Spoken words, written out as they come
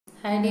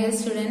Hi dear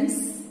students,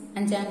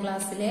 5ാം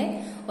ക്ലാസ്സിലെ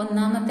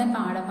ഒന്നാമത്തെ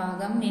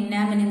പാഠഭാഗം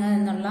മിന്നാമിനുങ്ങ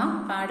എന്നുള്ള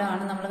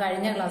പാഠമാണ് നമ്മൾ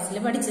കഴിഞ്ഞ ക്ലാസ്സിൽ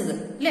പഠിച്ചത്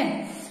അല്ലേ?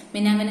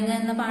 മിന്നാമിനുങ്ങ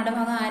എന്ന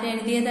പാഠഭാഗം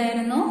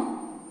ആരെഴുതിയതായിരുന്നു?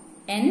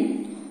 എൻ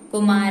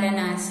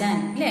കുമാരനാശാൻ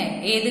അല്ലേ?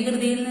 ഏത്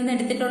കൃതിയിൽ നിന്ന്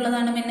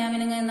എടുത്തിട്ടുള്ളതാണ്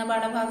മിന്നാമിനുങ്ങ എന്ന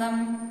പാഠഭാഗം?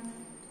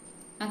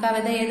 ആ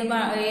കവിത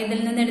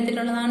ഏതിൽ നിന്ന്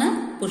എടുത്തിട്ടുള്ളതാണ്?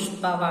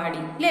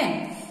 പുഷ്പവാടി അല്ലേ?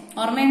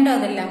 ഓർമ്മയുണ്ടോ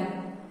അതെല്ലാം?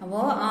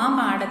 അപ്പോ ആ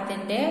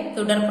പാഠത്തിന്റെ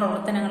തുടർ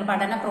പ്രവർത്തനങ്ങൾ,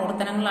 പഠന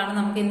പ്രവർത്തനങ്ങളാണ്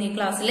നമുക്ക് ഇന്ന് ഈ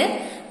ക്ലാസ്സിൽ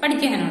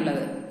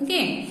പഠിക്കാനുള്ളത്.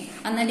 ഓക്കെ,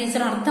 അന്ന്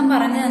ടീച്ചർ അർത്ഥം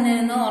പറഞ്ഞു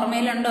തന്നിരുന്നു,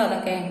 ഓർമ്മയിലുണ്ടോ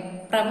അതൊക്കെ?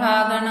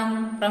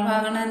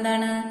 പ്രഭാകണം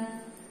എന്താണ്?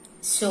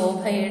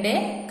 ശോഭയുടെ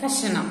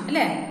കഷണം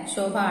അല്ലെ?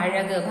 ശോഭ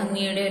അഴക്,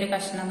 ഭംഗിയുടെ ഒരു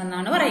കഷണം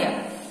എന്നാണ് പറയാ.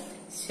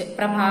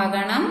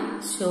 പ്രഭാകണം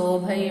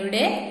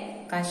ശോഭയുടെ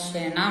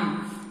കഷണം.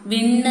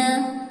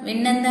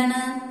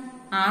 വിണ്ണെന്താണ്?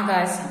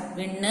 ആകാശം.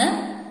 വിണ്ണ്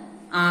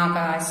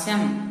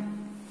ആകാശം.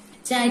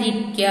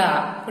 ചരിക്ക,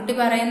 കുട്ടി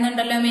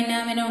പറയുന്നുണ്ടല്ലോ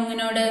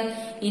മിന്നാമിനോങ്ങിനോട്,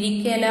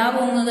 ഇരിക്കല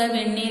പൊങ്ങുക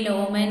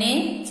വെണ്ണിലോമനെ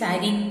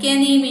ചരിക്ക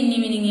നീ മിന്നി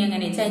മിനിങ്ങി.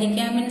 അങ്ങനെ ചരിക്ക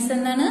മീൻസ്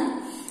എന്താണ്?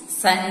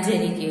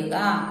 സഞ്ചരിക്കുക.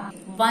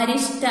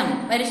 വരിഷ്ഠം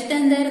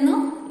എന്തായിരുന്നു?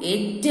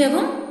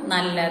 ഏറ്റവും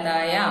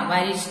നല്ലതായ.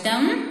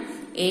 വരിഷ്ഠം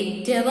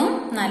ഏറ്റവും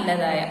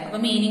നല്ലതായ. അപ്പൊ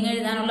മീനിങ്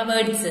എഴുതാനുള്ള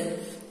വേർഡ്സ്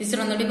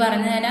ടീച്ചർ ഒന്നുകൂടി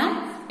പറഞ്ഞു തരാം.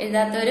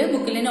 എഴുതാത്തവര്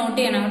ബുക്കിൽ നോട്ട്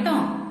ചെയ്യണം കേട്ടോ.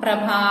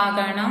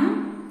 പ്രഭാകണം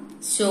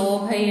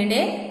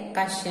ശോഭയുടെ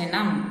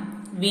കഷണം.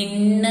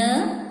 വിണ്ണ്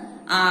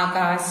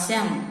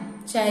ആകാശം.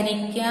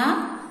 ചരിക്ക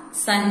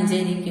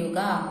സഞ്ചരിക്കുക.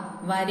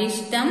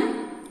 വരിഷ്ഠം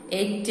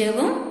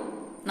ഏറ്റവും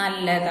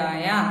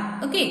നല്ലതായ.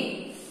 ഓക്കെ,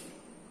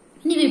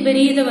 ഇനി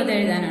വിപരീത പദം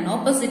എഴുതാനാണ്,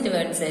 ഓപ്പോസിറ്റ്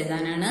വേർഡ്സ്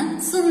എഴുതാനാണ്.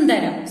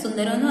 സുന്ദരം.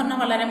 സുന്ദരം എന്ന് പറഞ്ഞാൽ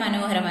വളരെ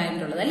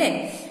മനോഹരമായിട്ടുള്ളത് അല്ലെ?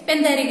 അപ്പൊ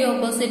എന്തായിരിക്കും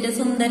ഓപ്പോസിറ്റ്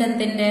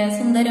സുന്ദരത്തിന്റെ?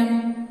 സുന്ദരം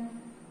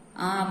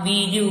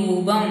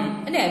വിരൂപം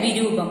അല്ലെ?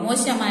 വിരൂപം,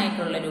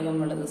 മോശമായിട്ടുള്ള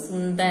രൂപമുള്ളത്.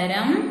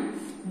 സുന്ദരം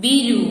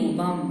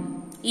വിരൂപം.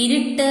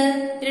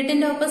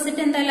 ഇരുട്ടിന്റെ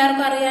ഓപ്പോസിറ്റ് എന്താ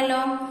എല്ലാവർക്കും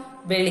അറിയാലോ?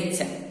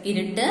 വെളിച്ചം.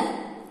 ഇരുട്ട്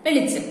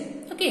വെളിച്ചം.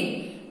 ഓക്കെ,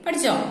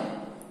 പഠിച്ചോ?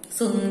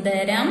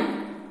 സുന്ദരം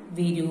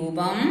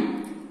വിരൂപം,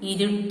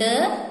 ഇരുട്ട്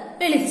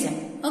വെളിച്ചം.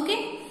 ഓക്കെ,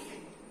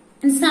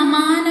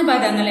 സമാന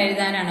പദങ്ങൾ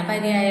എഴുതാനാണ്.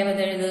 പര്യായ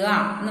പദം എഴുതുക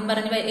എന്നും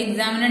പറഞ്ഞ്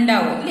എക്സാമിന്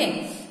ഉണ്ടാവും അല്ലേ?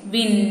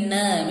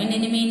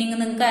 വിണ്ണിന് മീനിങ്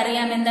നിങ്ങൾക്ക്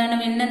അറിയാം. എന്താണ്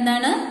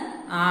വിണ്ണെന്താണ്?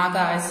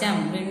 ആകാശം.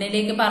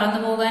 വിണ്ണിലേക്ക് പറന്നു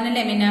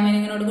പോകാനല്ലേ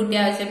മിന്നാമിനിങ്ങിനോട് കുട്ടി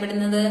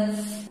ആവശ്യപ്പെടുന്നത്?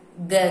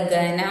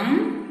 ഗഗനം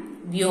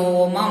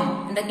വ്യോമം.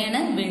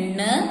 എന്തൊക്കെയാണ്?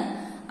 വിണ്ണ്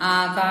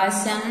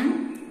ആകാശം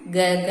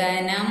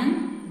ഗഗനം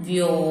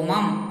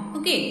വ്യോമം.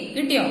 ഓക്കെ,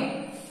 കിട്ടിയോ?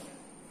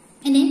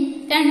 ഇനി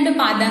രണ്ട്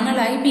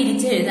പദങ്ങളായി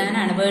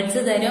പിരിച്ചെഴുതാനാണ്.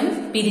 വേർഡ്സ് തരും,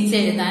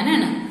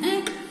 പിരിച്ചെഴുതാനാണ്.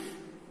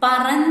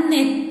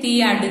 പറന്നെത്തി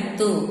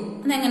അടുത്തു.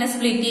 അതെങ്ങനെ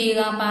സ്പ്ലിറ്റ്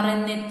ചെയ്യുക?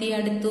 പറന്നെത്തി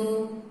അടുത്തു.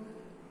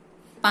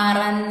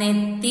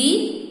 പറന്നെത്തി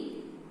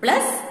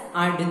പ്ലസ്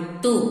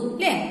അടുത്തു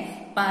അല്ലെ?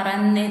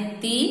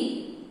 പറന്നെത്തി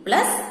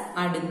പ്ലസ്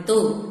അടുത്തു.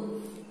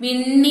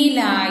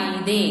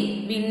 വിണ്ണിലായിതേ.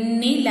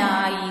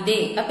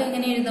 അപ്പൊ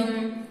എങ്ങനെ എഴുതും?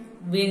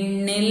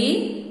 വിണ്ണിൽ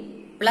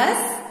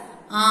പ്ലസ്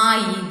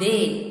ആയിതേ.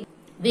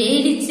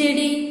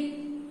 വേലിച്ചെടി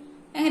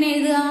എങ്ങനെ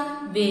എഴുതുക?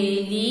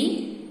 വേലി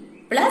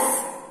പ്ലസ്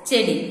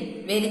ചെടി.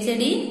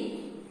 വേലിച്ചെടി.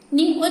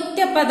 ഇനി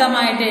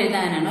ഒറ്റപ്പദമായിട്ട്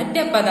എഴുതാനാണ്.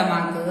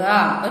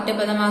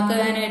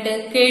 ഒറ്റപ്പദമാക്കാനായിട്ട്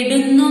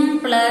കെടുന്നും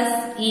പ്ലസ്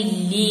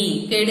ഇല്ലി.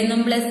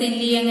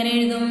 എങ്ങനെ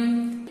എഴുതും?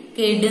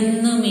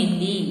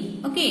 കെടുന്നുമില്ലി.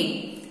 ഓക്കെ,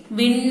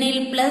 വിണ്ണിൽ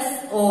പ്ലസ്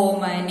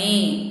ഓമനെ.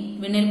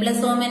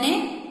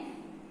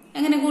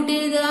 എങ്ങനെ കൂട്ടി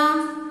എഴുതുക?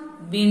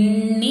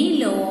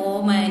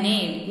 വിണ്ണിലോമനെ.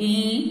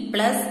 വിൽ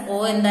പ്ലസ് ഓ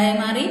എന്തായി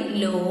മാറി?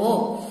 ലോ.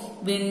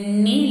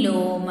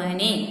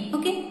 വിണ്ണിലോമനെ.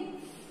 ഓക്കെ,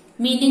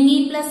 മിനുങ്ങി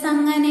പ്ലസ്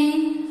അങ്ങനെ.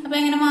 അപ്പൊ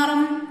എങ്ങനെ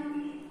മാറും?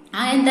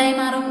 എന്തായി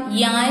മാറും?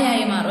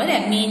 യായി മാറും അല്ലെ?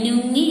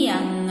 മിനുങ്ങി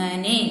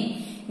അങ്ങനെ.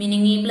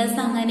 മിനുങ്ങി പ്ലസ്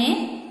അങ്ങനെ,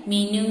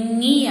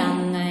 മിനുങ്ങി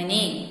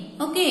അങ്ങനെ.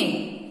 ഓക്കെ,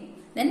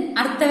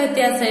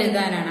 അർത്ഥവ്യത്യാസം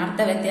എഴുതാനാണ്.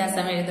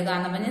 അർത്ഥവ്യത്യാസം എഴുതുക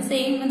എന്ന് പറഞ്ഞാൽ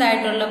സെയിം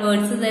ഇതായിട്ടുള്ള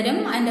വേർഡ്സ് തരും,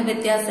 അതിന്റെ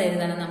വ്യത്യാസം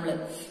എഴുതണം. നമ്മള്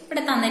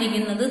ഇവിടെ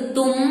തന്നിരിക്കുന്നത്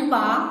തുമ്പ,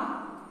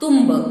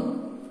 തുമ്പ്.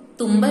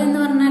 തുമ്പ എന്ന്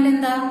പറഞ്ഞാൽ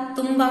എന്താ?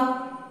 തുമ്പ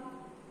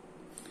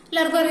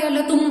എല്ലാവർക്കും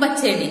അറിയാലോ,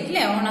 തുമ്പച്ചെടി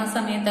അല്ലെ? ഓണം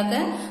സമയത്തൊക്കെ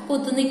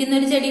പൂത്തു നിൽക്കുന്ന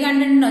ഒരു ചെടി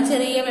കണ്ടിട്ടുണ്ടോ?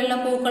 ചെറിയ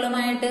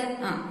വെള്ളപ്പൂക്കളുമായിട്ട്.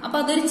 അപ്പൊ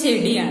അതൊരു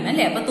ചെടിയാണ്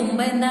അല്ലെ? അപ്പൊ തുമ്പ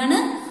എന്താണ്?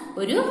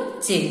 ഒരു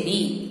ചെടി.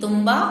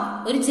 തുമ്പ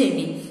ഒരു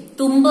ചെടി.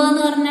 തുമ്പ്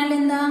എന്ന് പറഞ്ഞാൽ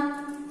എന്താ?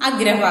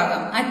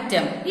 അഗ്രഭാഗം,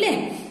 അറ്റം അല്ലെ?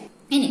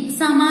 ഇനി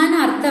സമാന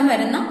അർത്ഥം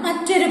വരുന്ന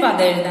മറ്റൊരു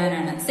പദം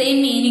എഴുതാനാണ്. സെയിം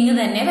മീനിങ്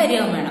തന്നെ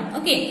വരികയും വേണം.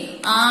 ഓക്കെ,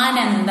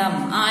 ആനന്ദം.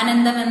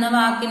 ആനന്ദം എന്ന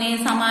വാക്കിന്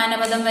സമാന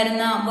പദം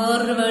വരുന്ന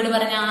വേറൊരു വേർഡ്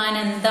പറഞ്ഞ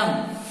ആനന്ദം.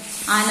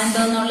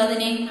 ആനന്ദം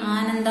എന്നുള്ളതിന്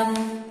ആനന്ദം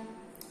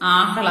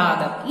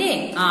ആഹ്ലാദം അല്ലേ?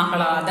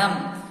 ആഹ്ലാദം.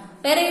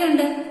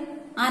 വേറെയുണ്ട്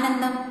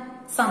ആനന്ദം,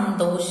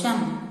 സന്തോഷം,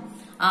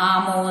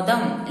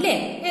 ആമോദം അല്ലെ?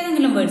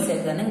 ഏതെങ്കിലും വേർഡ്സ്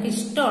എഴുതുക. നിങ്ങൾക്ക്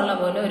ഇഷ്ടമുള്ള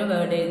പോലെ ഒരു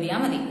വേർഡ് എഴുതിയാൽ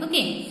മതി.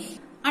 ഓക്കെ,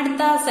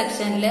 അടുത്ത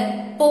സെക്ഷനില്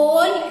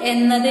പോൽ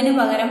എന്നതിന്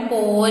പകരം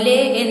പോലെ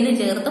എന്ന്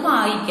ചേർത്ത്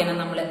വായിക്കണം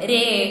നമ്മള്.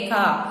 രേഖ.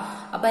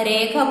 അപ്പൊ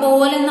രേഖ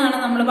പോലെന്നാണ്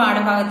നമ്മൾ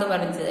പാഠഭാഗത്ത്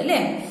പഠിച്ചത്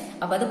അല്ലെ?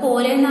 അപ്പൊ അത്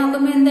പോലെ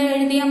എന്നാക്കുമ്പോ എന്താ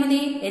എഴുതിയാ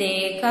മതി?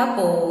 രേഖ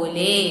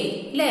പോലെ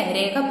അല്ലെ?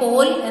 രേഖ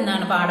പോൽ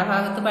എന്നാണ്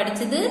പാഠഭാഗത്ത്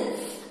പഠിച്ചത്.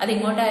 അത്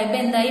ഇങ്ങോട്ടായപ്പോ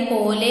എന്തായി?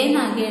 പോലെ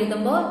എന്നാക്കി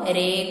എഴുതുമ്പോ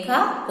രേഖ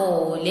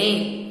പോലെ.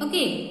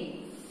 ഓക്കെ.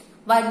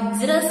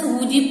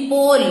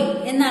 വജ്രസൂചിപ്പോൽ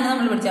എന്നാണ്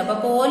നമ്മൾ പഠിച്ചത്. അപ്പൊ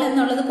പോൽ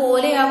എന്നുള്ളത്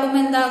പോലെയാകുമ്പോ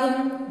എന്താകും?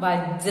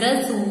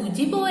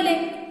 വജ്രസൂചി പോലെ.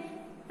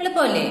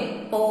 എളുപ്പമല്ലേ?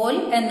 പോൽ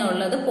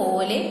എന്നുള്ളത്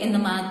പോലെ എന്ന്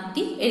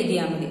മാറ്റി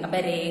എഴുതിയാൽ മതി. അപ്പൊ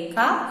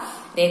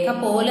രേഖ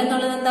പോൽ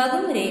എന്നുള്ളത്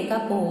എന്താകും? രേഖ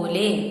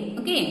പോലെ.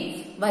 ഓക്കെ.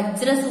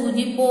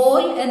 വജ്രസൂചി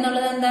പോൽ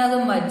എന്നുള്ളത്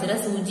എന്താകും?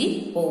 വജ്രസൂചി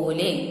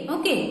പോലെ.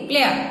 Okay,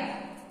 clear?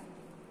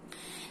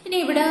 ഇനി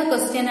ഇവിടെ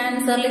ക്വസ്റ്റ്യൻ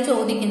ആൻസറിൽ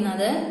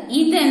ചോദിക്കുന്നത്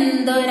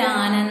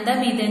ഇതെന്തൊരാനന്ദം,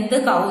 ഇതെന്ത്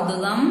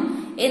കൗതുകം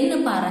എന്ന്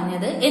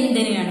പറഞ്ഞത്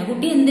എന്തിനെയാണ്?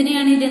 കുട്ടി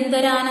എന്തിനെയാണ്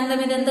ഇതെന്തൊരാനന്ദം,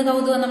 ഇതെന്ത്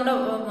കൗതുകം? നമ്മുടെ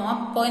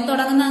പോയിന്റ്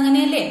തുടങ്ങുന്നത്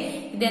അങ്ങനെയല്ലേ?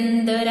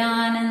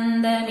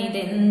 ഇതെന്തൊരാനന്ദം,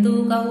 ഇതെന്തു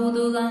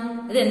കൗതുകം.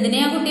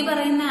 ഇതെന്തിനെയാ കുട്ടി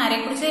പറയുന്നത്?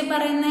 ആരെക്കുറിച്ചായി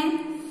പറയുന്നേ?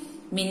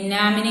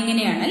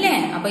 മിന്നാമിനിങ്ങിനെയാണ് അല്ലെ?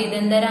 അപ്പൊ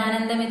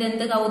ഇതെന്തൊരാനന്ദം,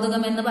 ഇതെന്ത്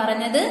കൗതുകം എന്ന്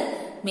പറഞ്ഞത്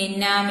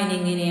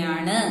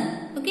മിന്നാമിനിങ്ങിനെയാണ്.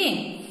 ഓക്കെ.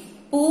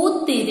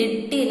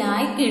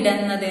 പൂത്തിരുട്ടിലായി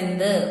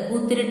കിടന്നതെന്ത്?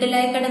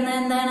 പൂത്തിരുട്ടിലായി കിടന്നത്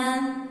എന്താണ്?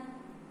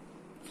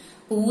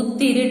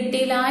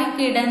 പൂത്തിരുട്ടിലായി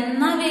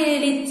കിടന്ന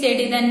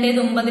വേലിച്ചെടി തന്റെ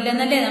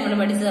തുമ്പതിലെന്നല്ലേ നമ്മൾ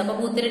പഠിച്ചത്. അപ്പൊ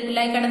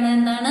പൂത്തിരുട്ടിലായി കിടന്നത്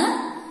എന്താണ്?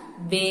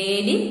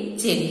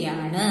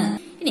 വേലിച്ചെടിയാണ്.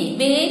 ഇനി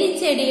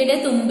വേലിച്ചെടിയുടെ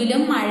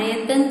തുമ്പിലും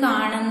മഴയത്തും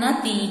കാണുന്ന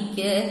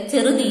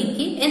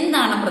ചെറുതീക്ക്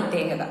എന്താണ്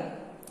പ്രത്യേകത?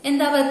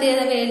 എന്താ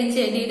പ്രത്യേകത?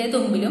 വേലിച്ചെടിയുടെ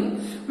തുമ്പിലും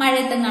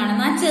മഴയത്തും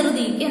കാണുന്ന ആ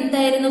ചെറുതീക്ക്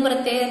എന്തായിരുന്നു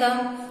പ്രത്യേകത?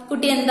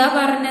 കുട്ടി എന്താ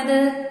പറഞ്ഞത്?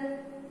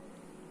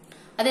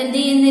 അതെന്ത്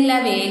ചെയ്യുന്നില്ല?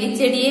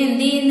 വേലിച്ചെടിയെ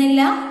എന്ത്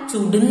ചെയ്യുന്നില്ല?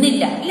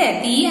 ചുടുന്നില്ല അല്ലെ?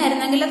 തീ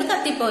ആയിരുന്നെങ്കിൽ അത്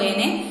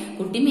കത്തിപ്പോയേനെ.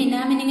 കുട്ടി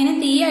മിന്നാമിനിങ്ങനെ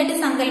തീയായിട്ട്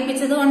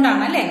സങ്കല്പിച്ചത്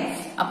കൊണ്ടാണ് അല്ലെ?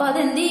 അപ്പൊ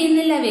അതെന്ത്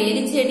ചെയ്യുന്നില്ല?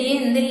 വേലിച്ചെടിയെ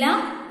എന്തില്ല?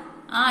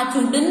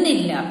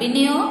 ചുടുന്നില്ല.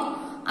 പിന്നെയോ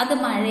അത്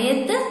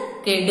മഴയത്ത്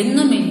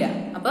കെടുന്നുമില്ല.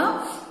 അപ്പൊ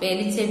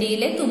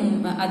വേലിച്ചെടിയിലെ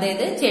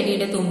അതായത്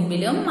ചെടിയുടെ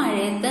തുമ്പിലും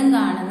മഴയത്തും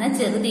കാണുന്ന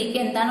ചെറുതീക്ക്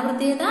എന്താണ്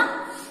പ്രത്യേകത?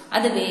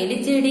 അത്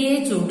വേലിച്ചെടിയെ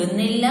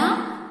ചുടുന്നില്ല,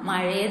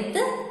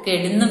 മഴയത്ത്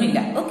കെടുന്നുമില്ല.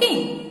 ഓക്കെ.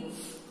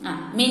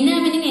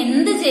 മിന്നാമിനിങ്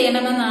എന്ത്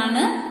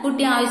ചെയ്യണമെന്നാണ്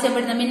കുട്ടി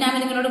ആവശ്യപ്പെടുന്നത്?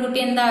 മിന്നാമിനിങ്ങിനോട് കുട്ടി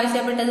എന്താ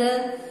ആവശ്യപ്പെട്ടത്?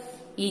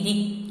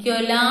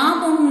 ഇരിക്കൊല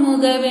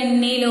പൊങ്ങുക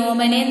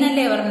വെണ്ണിലോമനെ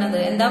എന്നല്ലേ പറഞ്ഞത്?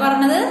 എന്താ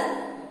പറഞ്ഞത്?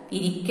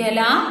 ഇരിക്കല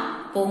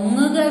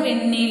പൊങ്ങുക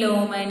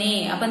വെണ്ണിലോമനെ.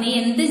 അപ്പൊ നീ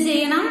എന്ത്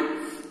ചെയ്യണം?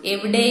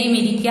 എവിടെയും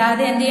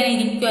ഇരിക്കാതെ എന്ത് ചെയ്യണം?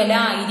 ഇരിക്കൊല,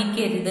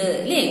 ഇരിക്കരുത്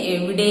അല്ലെ?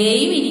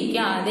 എവിടെയും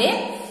ഇരിക്കാതെ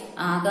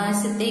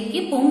ആകാശത്തേക്ക്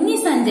പൊങ്ങി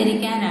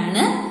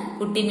സഞ്ചരിക്കാനാണ്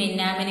കുട്ടി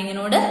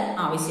മിന്നാമിനിങ്ങിനോട്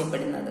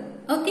ആവശ്യപ്പെടുന്നത്.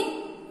 ഓക്കെ.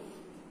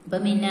 അപ്പൊ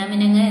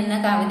മിന്നാമിനുങ്ങ് എന്ന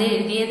കവിത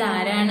എഴുതിയത്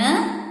ആരാണ്?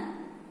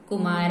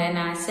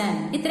 കുമാരനാശാൻ.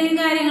 ഇത്രയും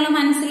കാര്യങ്ങൾ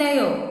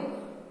മനസ്സിലായോ?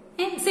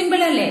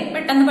 സിമ്പിൾ അല്ലേ?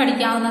 പെട്ടെന്ന്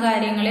പഠിക്കാവുന്ന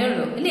കാര്യങ്ങളേ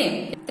ഉള്ളൂ അല്ലേ?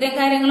 ഇത്രയും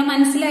കാര്യങ്ങൾ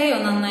മനസ്സിലായോ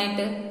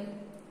നന്നായിട്ട്?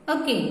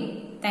 Okay,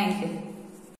 thank you.